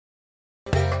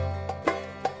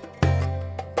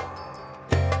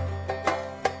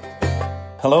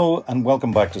Hello and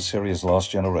welcome back to Syria's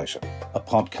Lost Generation, a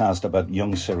podcast about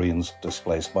young Syrians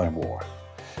displaced by war.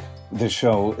 This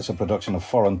show is a production of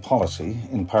Foreign Policy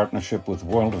in partnership with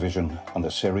World Vision and the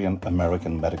Syrian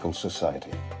American Medical Society.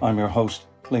 I'm your host,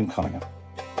 Liam Cunningham.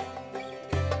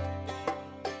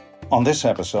 On this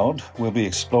episode, we'll be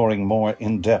exploring more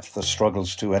in depth the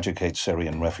struggles to educate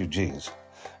Syrian refugees,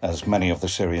 as many of the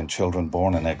Syrian children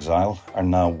born in exile are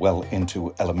now well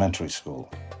into elementary school.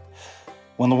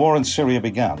 When the war in Syria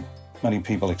began, many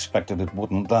people expected it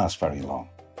wouldn't last very long.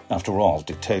 After all,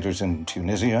 dictators in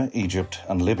Tunisia, Egypt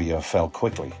and Libya fell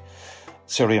quickly.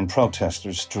 Syrian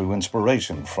protesters drew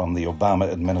inspiration from the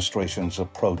Obama administration's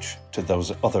approach to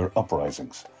those other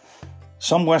uprisings.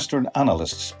 Some Western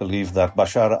analysts believed that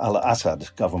Bashar al-Assad's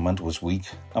government was weak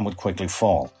and would quickly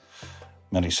fall.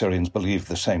 Many Syrians believed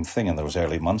the same thing in those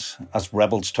early months, as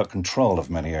rebels took control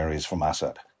of many areas from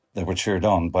Assad. They were cheered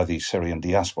on by the Syrian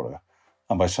diaspora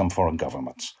and by some foreign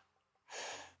governments.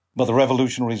 But the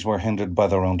revolutionaries were hindered by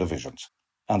their own divisions,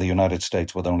 and the United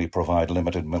States would only provide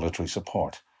limited military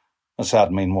support.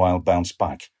 Assad, meanwhile, bounced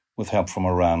back with help from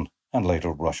Iran and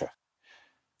later Russia.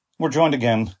 We're joined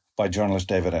again by journalist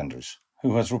David Enders,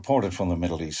 who has reported from the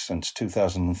Middle East since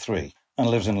 2003 and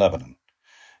lives in Lebanon.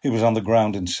 He was on the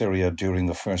ground in Syria during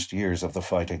the first years of the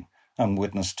fighting and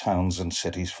witnessed towns and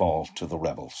cities fall to the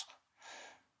rebels.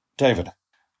 David,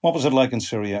 what was it like in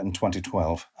Syria in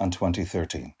 2012 and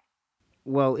 2013?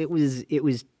 Well, it was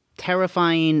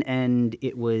terrifying and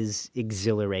it was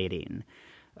exhilarating.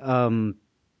 I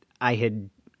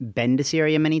had been to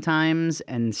Syria many times,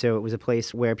 and so it was a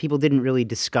place where people didn't really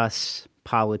discuss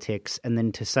politics, and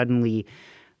then to suddenly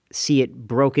see it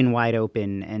broken wide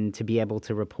open and to be able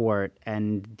to report,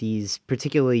 and these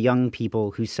particularly young people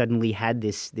who suddenly had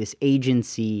this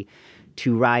agency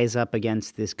to rise up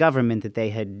against this government that they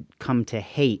had come to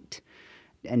hate,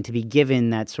 and to be given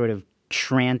that sort of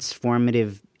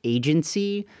transformative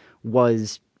agency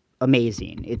was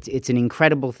amazing. It's an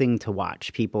incredible thing to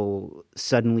watch, people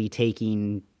suddenly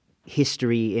taking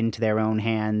history into their own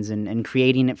hands and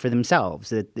creating it for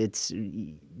themselves.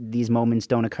 These moments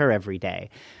don't occur every day.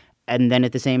 And then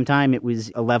at the same time, it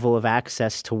was a level of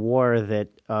access to war that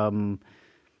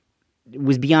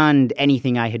was beyond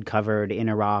anything I had covered in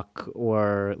Iraq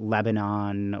or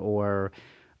Lebanon, or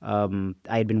I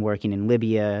had been working in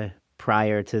Libya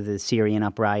prior to the Syrian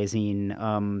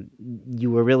uprising.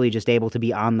 You were really just able to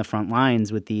be on the front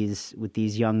lines with these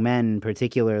young men,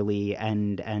 particularly,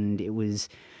 and it was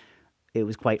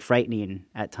quite frightening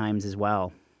at times as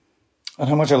well. And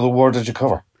how much of the war did you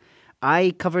cover?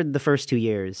 I covered the first 2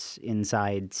 years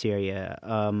inside Syria,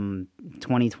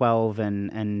 2012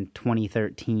 and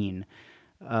 2013.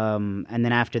 And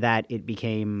then after that, it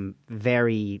became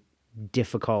very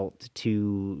difficult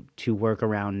to work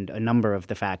around a number of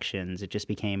the factions. It just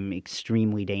became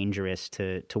extremely dangerous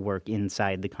to work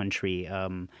inside the country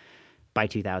by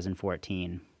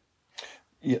 2014.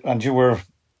 Yeah, and you were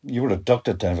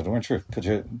abducted, David, weren't you? Could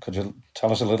you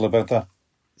tell us a little about that?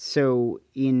 So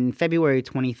in February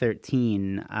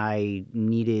 2013, I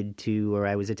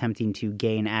was attempting to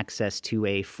gain access to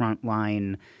a front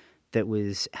line that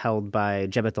was held by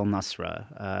Jabhat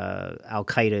al-Nusra,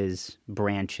 al-Qaeda's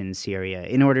branch in Syria,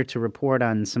 in order to report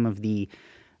on some of the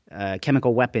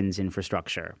chemical weapons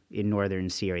infrastructure in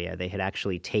northern Syria. They had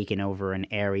actually taken over an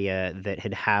area that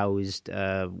had housed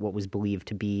what was believed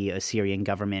to be a Syrian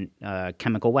government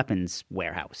chemical weapons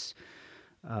warehouse.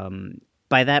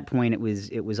 By that point,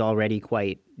 it was already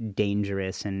quite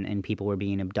dangerous, and people were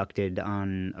being abducted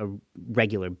on a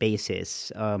regular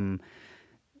basis.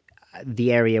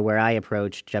 The area where I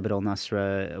approached, Jabhat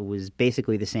al-Nusra, was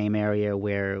basically the same area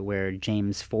where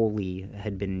James Foley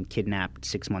had been kidnapped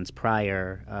 6 months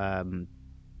prior.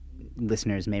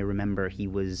 Listeners may remember he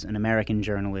was an American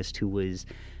journalist who was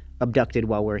abducted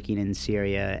while working in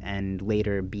Syria and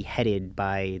later beheaded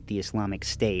by the Islamic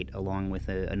State along with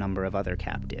a number of other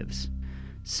captives.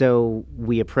 So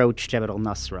we approached Jabhat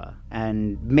al-Nusra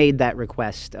and made that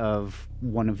request of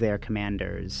one of their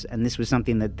commanders. And this was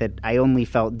something that I only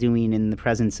felt doing in the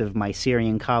presence of my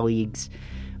Syrian colleagues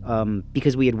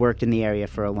because we had worked in the area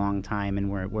for a long time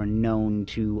and were known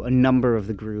to a number of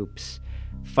the groups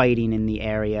fighting in the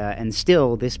area. And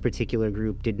still, this particular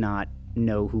group did not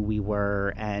know who we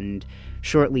were. And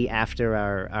shortly after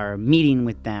our meeting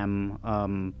with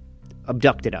them,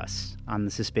 abducted us on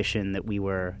the suspicion that we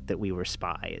were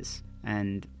spies.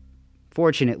 And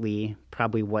fortunately,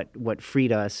 probably what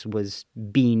freed us was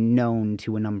being known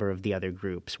to a number of the other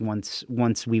groups.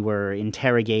 Once we were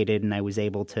interrogated and I was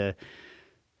able to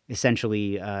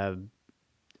essentially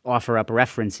offer up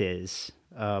references,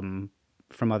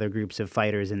 from other groups of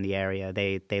fighters in the area.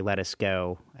 They let us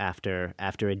go after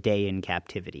a day in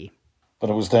captivity. But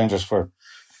it was dangerous for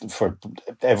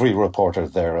every reporter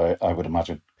there, I would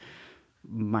imagine.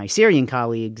 My Syrian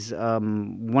colleagues,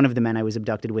 one of the men I was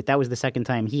abducted with, that was the second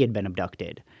time he had been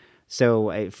abducted.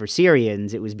 So for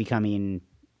Syrians, it was becoming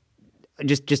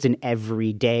just an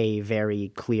everyday,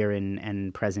 very clear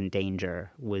and present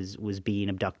danger was being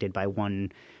abducted by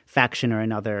one faction or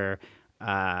another,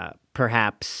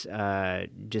 perhaps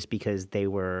just because they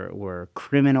were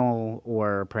criminal,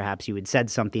 or perhaps you had said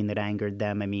something that angered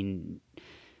them. I mean,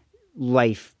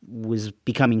 life was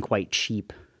becoming quite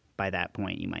cheap by that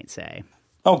point, you might say.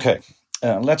 Okay,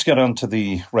 let's get on to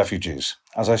the refugees.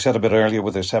 As I said a bit earlier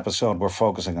with this episode, we're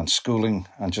focusing on schooling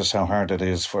and just how hard it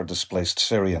is for displaced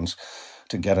Syrians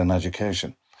to get an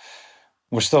education.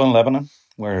 We're still in Lebanon,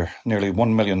 where nearly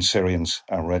 1 million Syrians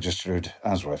are registered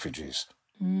as refugees.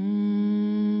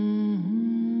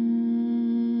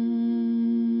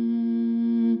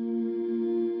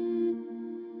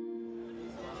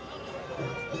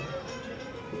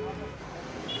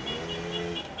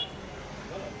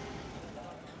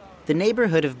 The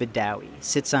neighborhood of Badawi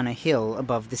sits on a hill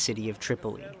above the city of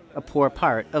Tripoli, a poor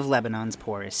part of Lebanon's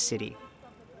poorest city.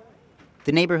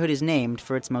 The neighborhood is named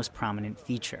for its most prominent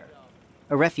feature,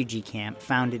 a refugee camp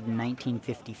founded in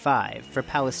 1955 for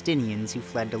Palestinians who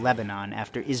fled to Lebanon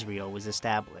after Israel was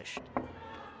established.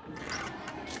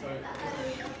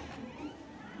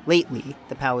 Lately,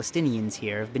 the Palestinians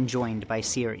here have been joined by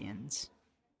Syrians.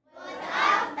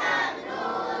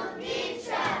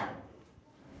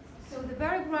 So the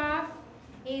paragraph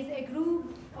is a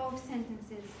group of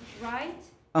sentences, right?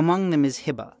 Among them is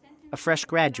Hiba, a fresh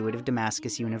graduate of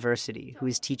Damascus University who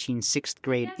is teaching 6th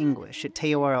grade English at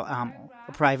Tayyor al-Amal,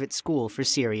 a private school for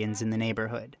Syrians in the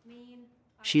neighborhood.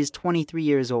 She is 23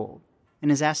 years old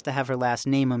and is asked to have her last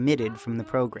name omitted from the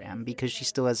program because she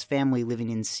still has family living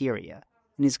in Syria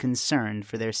and is concerned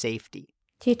for their safety.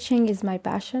 Teaching is my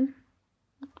passion,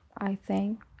 I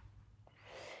think.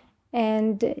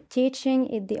 And teaching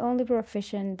is the only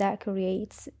profession that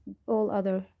creates all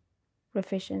other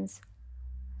professions.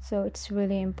 So it's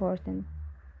really important.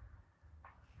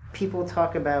 People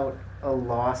talk about a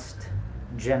lost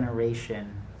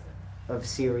generation of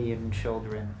Syrian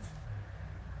children.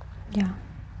 Yeah.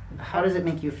 How does it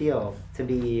make you feel to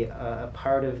be a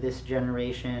part of this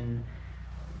generation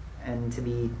and to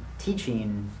be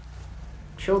teaching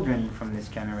children from this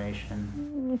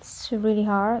generation? It's really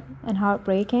hard and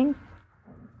heartbreaking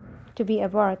to be a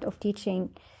part of teaching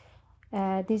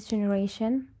this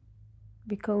generation,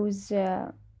 because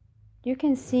you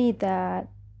can see that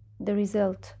the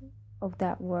result of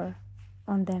that war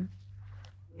on them.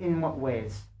 In what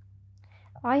ways?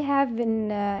 I have in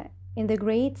the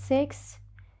grade 6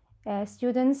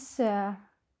 students,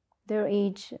 their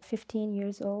age 15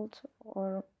 years old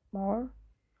or more,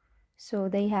 so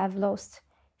they have lost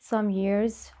some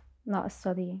years not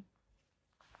studying.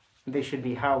 They should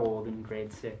be how old in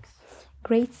grade 6?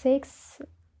 Grade 6,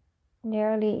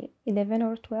 nearly 11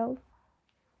 or 12.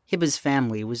 Hiba's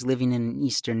family was living in an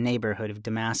eastern neighborhood of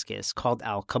Damascus called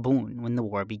Al-Qaboun when the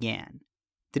war began.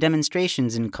 The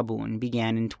demonstrations in Qaboun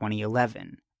began in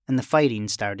 2011, and the fighting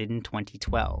started in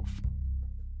 2012.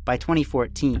 By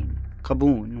 2014,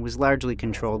 Qaboun was largely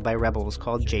controlled by rebels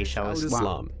called Jaish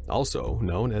al-Islam, also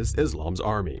known as Islam's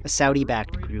Army, a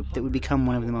Saudi-backed group that would become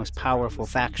one of the most powerful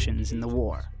factions in the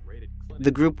war.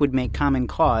 The group would make common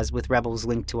cause with rebels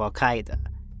linked to al-Qaeda,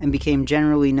 and became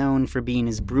generally known for being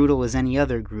as brutal as any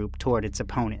other group toward its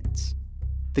opponents.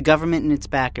 The government and its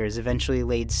backers eventually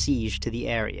laid siege to the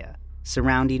area,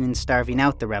 surrounding and starving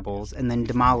out the rebels and then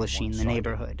demolishing the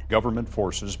neighborhood. Government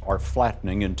forces are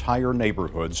flattening entire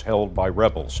neighborhoods held by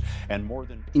rebels, and more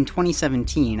than... In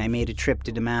 2017, I made a trip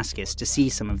to Damascus to see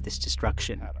some of this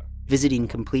destruction, visiting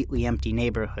completely empty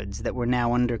neighborhoods that were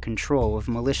now under control of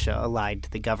militia allied to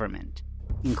the government,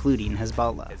 including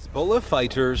Hezbollah. Hezbollah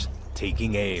fighters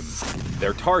taking aim.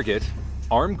 Their target,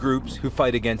 armed groups who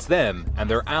fight against them and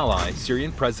their ally,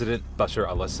 Syrian President Bashar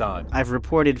al-Assad. I've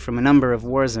reported from a number of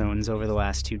war zones over the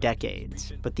last 2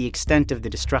 decades, but the extent of the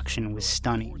destruction was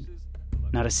stunning.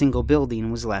 Not a single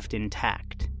building was left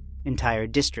intact. Entire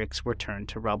districts were turned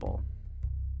to rubble.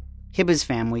 Hiba's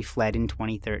family fled in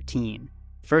 2013,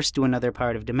 first to another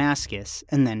part of Damascus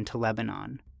and then to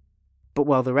Lebanon. But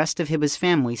while the rest of Hiba's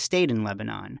family stayed in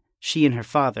Lebanon, she and her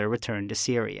father returned to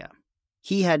Syria.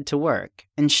 He had to work,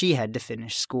 and she had to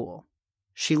finish school.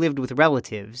 She lived with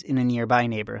relatives in a nearby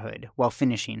neighborhood while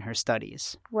finishing her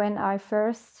studies. When I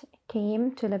first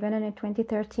came to Lebanon in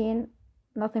 2013,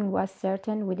 nothing was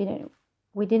certain.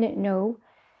 We didn't know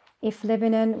if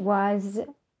Lebanon was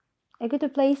a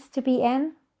good place to be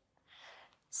in.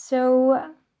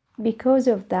 So because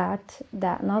of that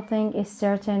nothing is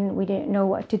certain, we didn't know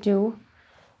what to do.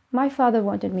 My father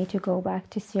wanted me to go back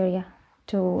to Syria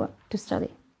to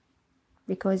study,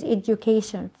 because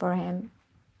education for him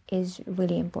is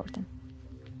really important.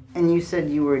 And you said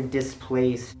you were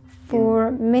displaced.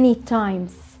 For many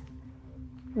times,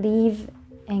 leave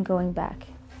and going back.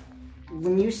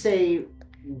 When you say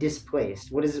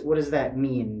displaced, what does that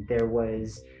mean? There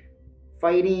was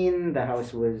fighting, the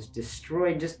house was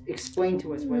destroyed. Just explain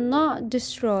to us what... Not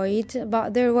destroyed,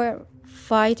 but there were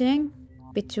fighting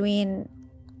between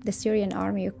the Syrian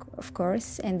army, of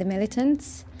course, and the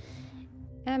militants,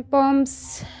 and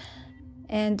bombs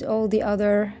and all the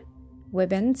other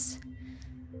weapons.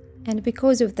 And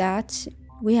because of that,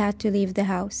 we had to leave the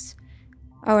house,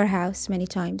 our house, many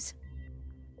times.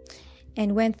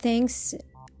 And when things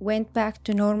went back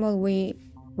to normal, we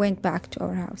went back to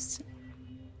our house.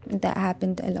 That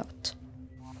happened a lot.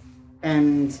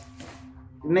 And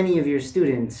many of your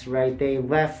students, right, they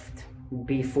left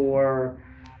before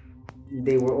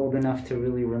they were old enough to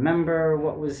really remember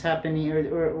what was happening,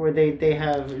 or they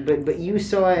have, but you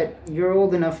saw it, you're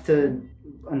old enough to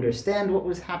understand what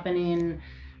was happening,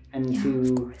 and yeah, to...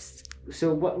 Of course.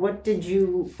 So what did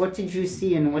you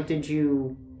see, and what did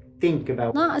you think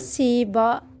about? Not see,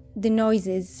 but the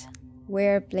noises,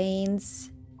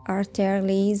 airplanes,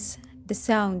 artilleries, the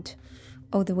sound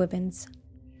of the weapons.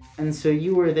 And so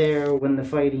you were there when the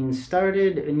fighting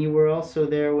started, and you were also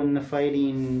there when the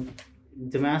fighting...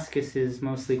 Damascus is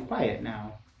mostly quiet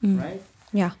now, right?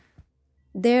 Yeah.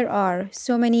 There are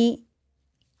so many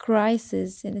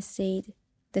crises in the state.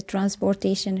 The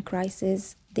transportation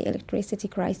crisis, the electricity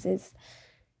crisis.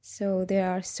 So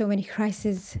there are so many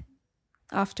crises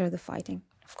after the fighting,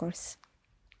 of course.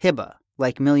 Hiba,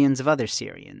 like millions of other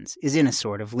Syrians, is in a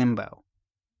sort of limbo.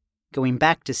 Going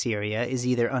back to Syria is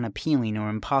either unappealing or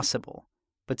impossible,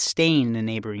 but staying in a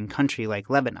neighboring country like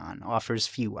Lebanon offers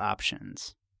few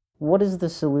options. What is the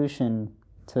solution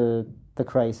to the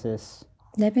crisis?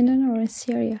 Lebanon or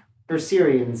Syria? For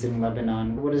Syrians in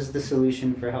Lebanon, what is the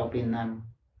solution for helping them?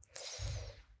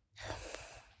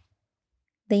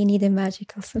 They need a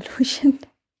magical solution.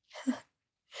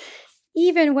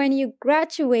 Even when you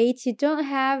graduate, you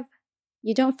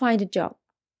don't find a job.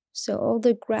 So all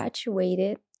the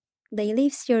graduated, they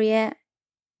leave Syria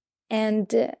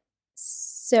and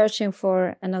searching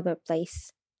for another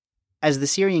place. As the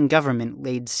Syrian government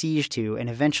laid siege to and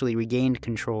eventually regained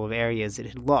control of areas it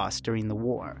had lost during the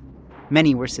war,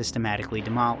 many were systematically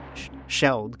demolished,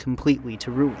 shelled completely to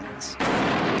ruins.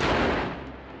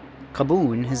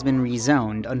 Qaboon has been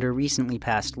rezoned under recently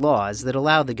passed laws that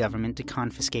allow the government to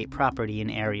confiscate property in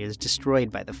areas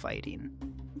destroyed by the fighting.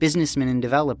 Businessmen and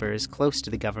developers close to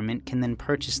the government can then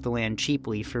purchase the land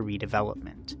cheaply for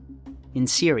redevelopment. In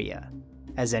Syria,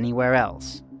 as anywhere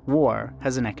else, war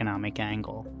has an economic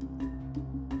angle.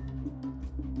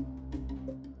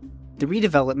 The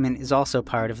redevelopment is also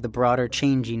part of the broader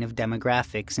changing of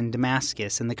demographics in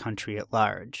Damascus and the country at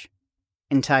large.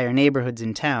 Entire neighborhoods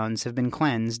and towns have been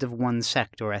cleansed of one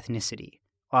sect or ethnicity,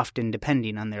 often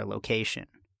depending on their location.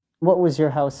 What was your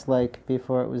house like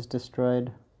before it was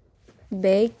destroyed?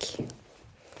 Big.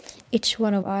 Each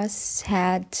one of us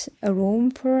had a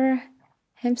room for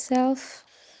himself,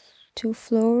 2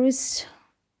 floors.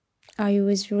 I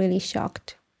was really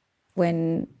shocked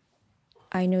when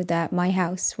I knew that my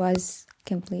house was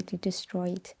completely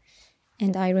destroyed.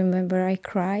 And I remember I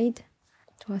cried.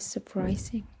 It was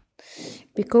surprising.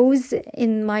 Because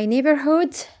in my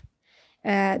neighborhood,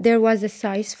 there was a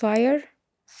ceasefire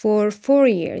for 4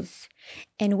 years.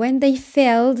 And when they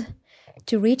failed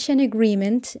to reach an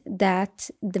agreement that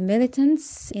the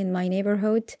militants in my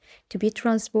neighborhood to be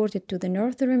transported to the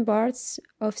northern parts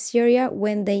of Syria,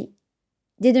 when they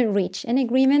didn't reach an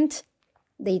agreement,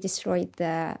 they destroyed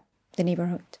the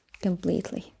neighborhood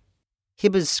completely.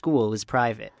 Hiba's school is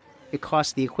private. It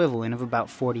costs the equivalent of about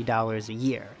 $40 a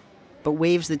year, but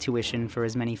waives the tuition for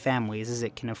as many families as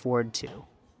it can afford to.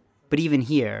 But even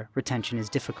here, retention is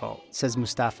difficult, says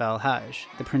Mustafa Al-Haj,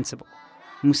 the principal.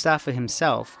 Mustafa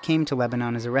himself came to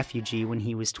Lebanon as a refugee when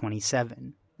he was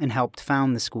 27 and helped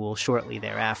found the school shortly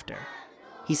thereafter.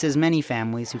 He says many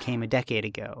families who came a decade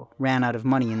ago ran out of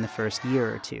money in the first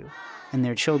year or two, and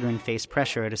their children face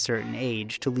pressure at a certain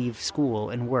age to leave school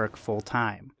and work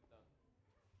full-time.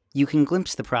 You can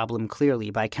glimpse the problem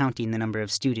clearly by counting the number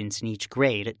of students in each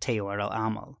grade at Tayor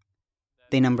al-Amal.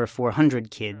 They number 400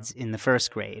 kids in the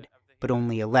first grade, but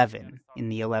only 11 in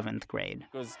the 11th grade.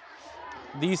 Because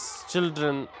these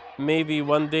children, maybe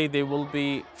one day they will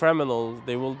be criminals,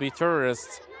 they will be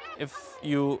terrorists, if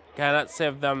you cannot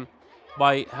save them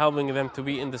by helping them to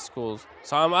be in the schools.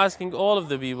 So I'm asking all of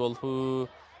the people who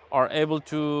are able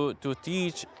to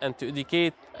teach and to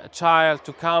educate a child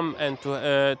to come and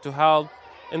to help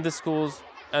in the schools.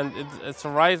 And it's a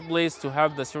right place to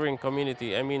have the Syrian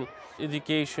community. I mean,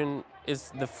 education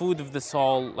is the food of the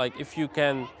soul. Like, if you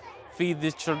can feed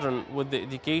these children with the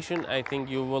education, I think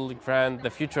you will grant the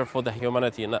future for the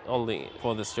humanity, not only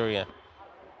for the Syria.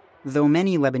 Though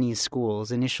many Lebanese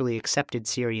schools initially accepted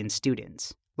Syrian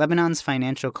students, Lebanon's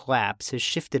financial collapse has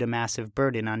shifted a massive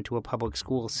burden onto a public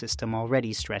school system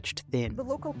already stretched thin. The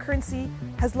local currency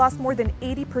has lost more than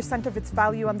 80% of its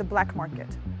value on the black market.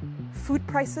 Food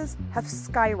prices have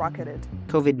skyrocketed.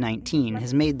 COVID-19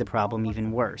 has made the problem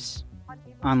even worse.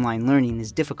 Online learning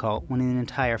is difficult when an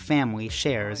entire family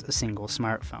shares a single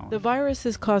smartphone. The virus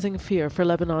is causing fear for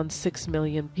Lebanon's 6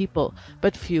 million people,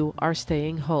 but few are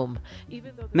staying home.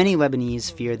 Many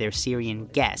Lebanese fear their Syrian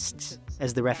guests,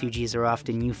 as the refugees are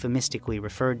often euphemistically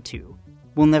referred to,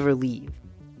 will never leave,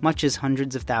 much as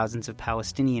hundreds of thousands of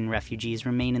Palestinian refugees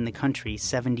remain in the country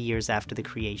 70 years after the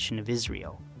creation of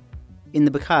Israel. In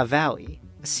the Bekaa Valley,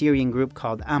 a Syrian group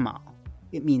called Amal,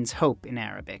 it means hope in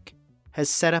Arabic, has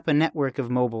set up a network of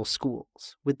mobile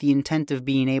schools with the intent of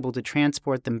being able to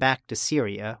transport them back to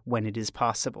Syria when it is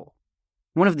possible.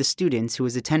 One of the students who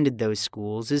has attended those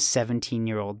schools is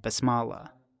 17-year-old Basmala.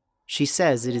 She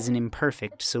says it is an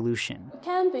imperfect solution.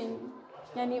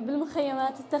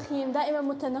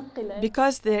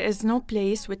 Because there is no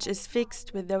place which is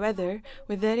fixed with the weather,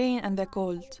 with the rain and the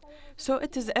cold. So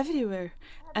it is everywhere,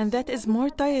 and that is more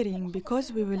tiring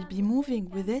because we will be moving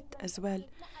with it as well.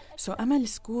 So Amal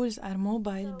schools are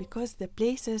mobile because the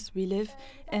places we live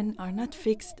in are not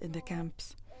fixed in the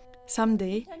camps.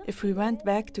 Someday, if we went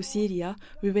back to Syria,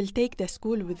 we will take the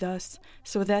school with us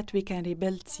so that we can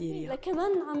rebuild Syria.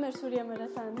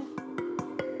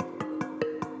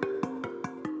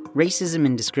 Racism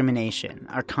and discrimination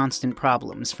are constant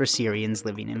problems for Syrians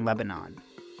living in Lebanon.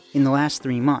 In the last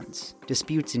 3 months,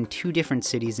 disputes in 2 different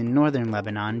cities in northern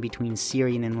Lebanon between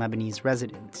Syrian and Lebanese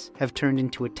residents have turned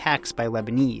into attacks by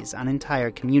Lebanese on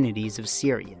entire communities of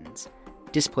Syrians,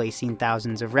 displacing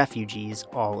thousands of refugees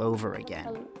all over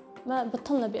again.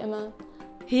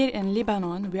 Here in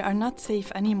Lebanon, we are not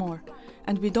safe anymore,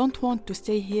 and we don't want to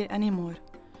stay here anymore.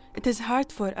 It is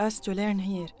hard for us to learn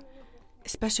here,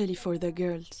 especially for the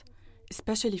girls,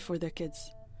 especially for the kids.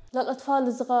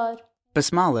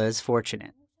 Basmala is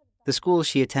fortunate. The school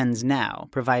she attends now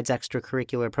provides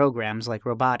extracurricular programs like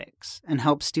robotics and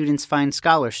helps students find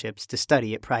scholarships to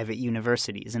study at private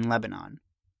universities in Lebanon.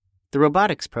 The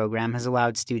robotics program has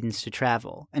allowed students to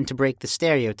travel and to break the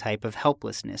stereotype of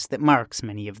helplessness that marks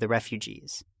many of the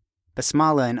refugees.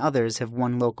 Basmala and others have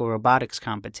won local robotics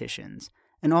competitions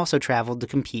and also traveled to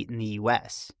compete in the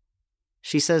U.S.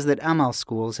 She says that Amal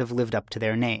schools have lived up to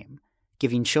their name,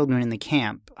 giving children in the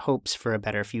camp hopes for a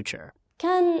better future.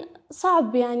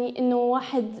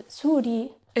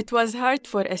 It was hard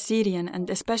for a Syrian, and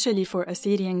especially for a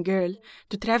Syrian girl,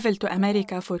 to travel to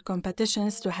America for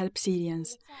competitions to help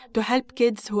Syrians, to help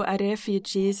kids who are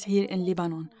refugees here in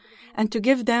Lebanon, and to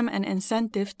give them an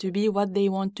incentive to be what they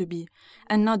want to be,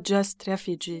 and not just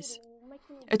refugees.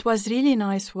 It was really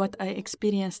nice what I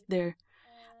experienced there.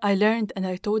 I learned and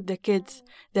I taught the kids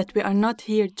that we are not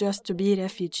here just to be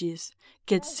refugees,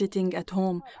 kids sitting at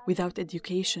home without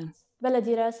education.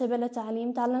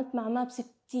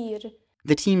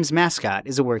 The team's mascot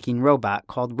is a working robot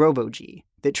called Robo-G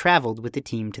that traveled with the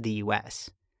team to the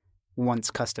U.S. once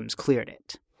customs cleared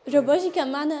it.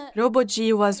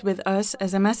 Robo-G was with us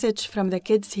as a message from the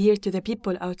kids here to the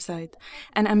people outside,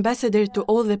 an ambassador to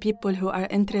all the people who are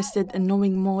interested in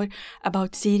knowing more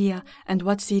about Syria and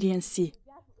what Syrians see.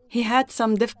 He had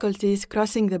some difficulties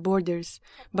crossing the borders,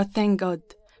 but thank God,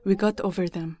 we got over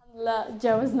them.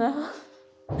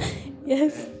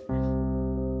 Yes.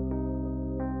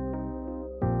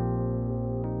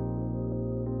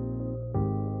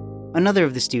 Another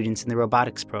of the students in the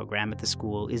robotics program at the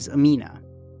school is Amina.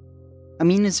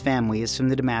 Amina's family is from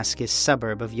the Damascus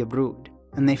suburb of Yabrud,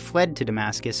 and they fled to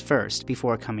Damascus first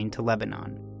before coming to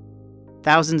Lebanon.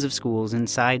 Thousands of schools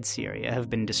inside Syria have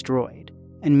been destroyed,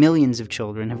 and millions of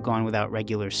children have gone without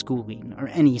regular schooling or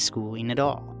any schooling at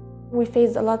all. We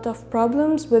faced a lot of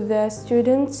problems with the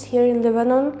students here in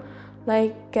Lebanon,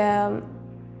 like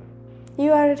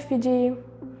you are a refugee,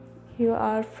 you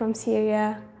are from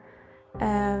Syria.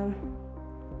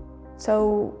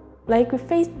 So we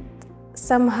faced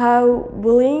somehow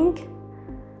bullying.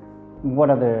 What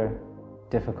other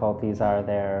difficulties are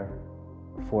there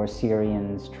for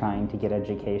Syrians trying to get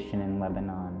education in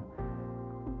Lebanon?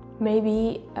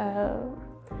 Maybe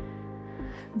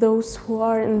those who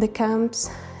are in the camps,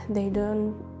 they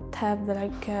don't have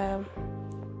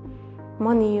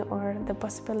money or the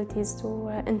possibilities to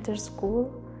enter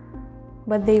school,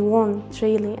 but they want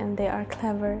really, and they are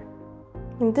clever.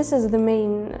 And this is the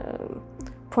main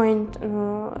point.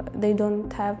 They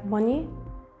don't have money,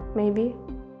 maybe.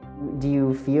 Do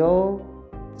you feel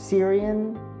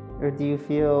Syrian or do you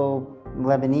feel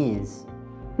Lebanese?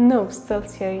 No, still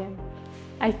Syrian.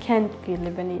 I can't be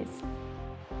Lebanese.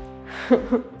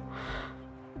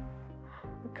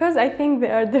 Because I think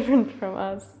they are different from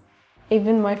us.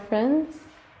 Even my friends,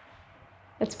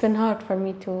 it's been hard for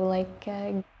me to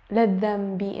let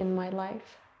them be in my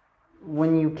life.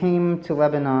 When you came to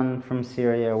Lebanon from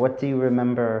Syria, what do you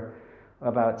remember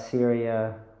about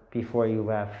Syria before you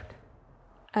left?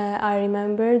 I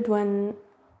remembered when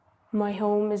my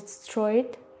home is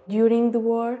destroyed during the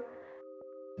war.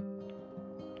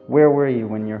 Where were you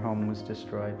when your home was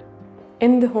destroyed?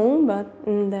 In the home, but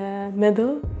in the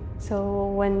middle. So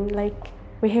when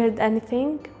we heard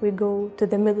anything, we go to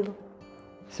the middle.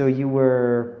 So you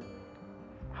were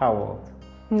how old?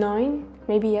 9,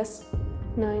 maybe, yes.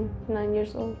 9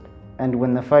 years old. And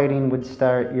when the fighting would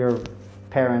start, your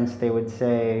parents, they would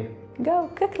say, "Go,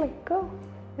 quickly, go."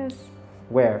 Yes.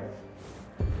 Where?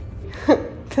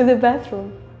 To the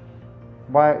bathroom.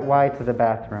 Why to the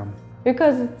bathroom?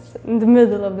 Because it's in the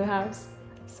middle of the house.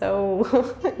 So,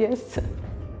 yes.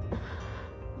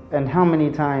 And how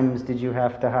many times did you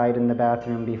have to hide in the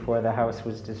bathroom before the house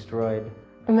was destroyed?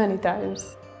 Many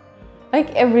times.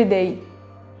 Every day.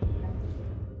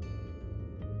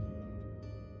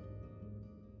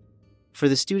 For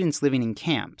the students living in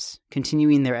camps,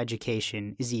 continuing their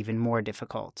education is even more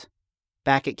difficult.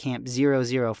 Back at Camp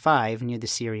 005 near the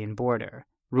Syrian border,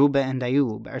 Ruba and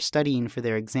Ayub are studying for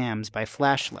their exams by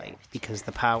flashlight because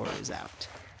the power is out.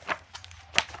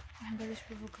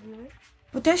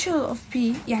 Potential of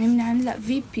P يعني بنعملها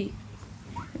VP.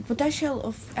 Potential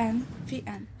of N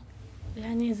VN.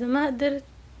 يعني إذا ما قدرت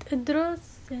أدرس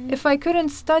يعني. If I couldn't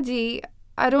study,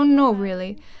 I don't know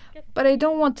really, but I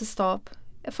don't want to stop.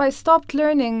 If I stopped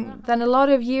learning, then a lot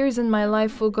of years in my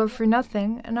life will go for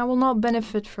nothing and I will not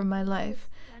benefit from my life.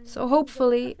 So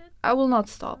hopefully, I will not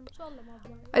stop.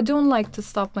 I don't like to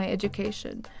stop my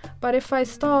education, but if I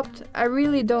stopped, I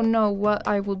really don't know what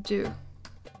I will do.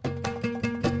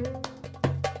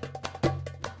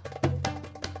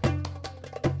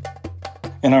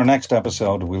 In our next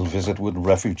episode, we'll visit with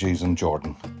refugees in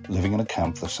Jordan, living in a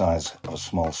camp the size of a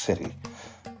small city,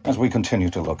 as we continue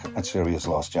to look at Syria's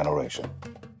lost generation.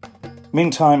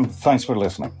 Meantime, thanks for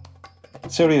listening.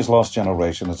 Syria's Lost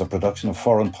Generation is a production of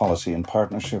Foreign Policy in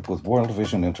partnership with World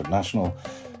Vision International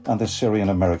and the Syrian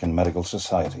American Medical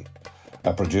Society.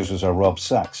 Our producers are Rob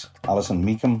Sachs, Alison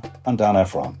Meekham, and Dan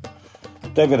Ephron.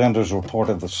 David Enders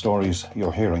reported the stories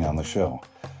you're hearing on the show.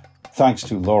 Thanks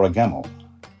to Laura Gemmel,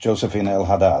 Josephine El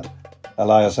Haddad,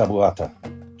 Elias Abuata,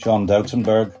 John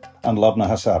Doutzenberg, and Lobna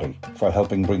Hassari for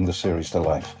helping bring the series to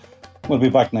life. We'll be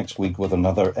back next week with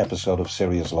another episode of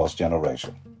Syria's Lost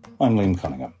Generation. I'm Liam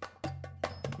Cunningham.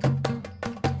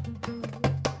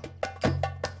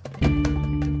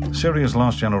 Syria's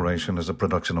Lost Generation is a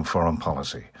production of Foreign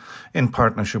Policy, in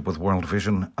partnership with World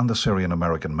Vision and the Syrian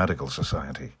American Medical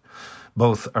Society.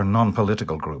 Both are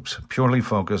non-political groups, purely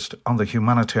focused on the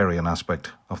humanitarian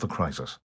aspect of the crisis.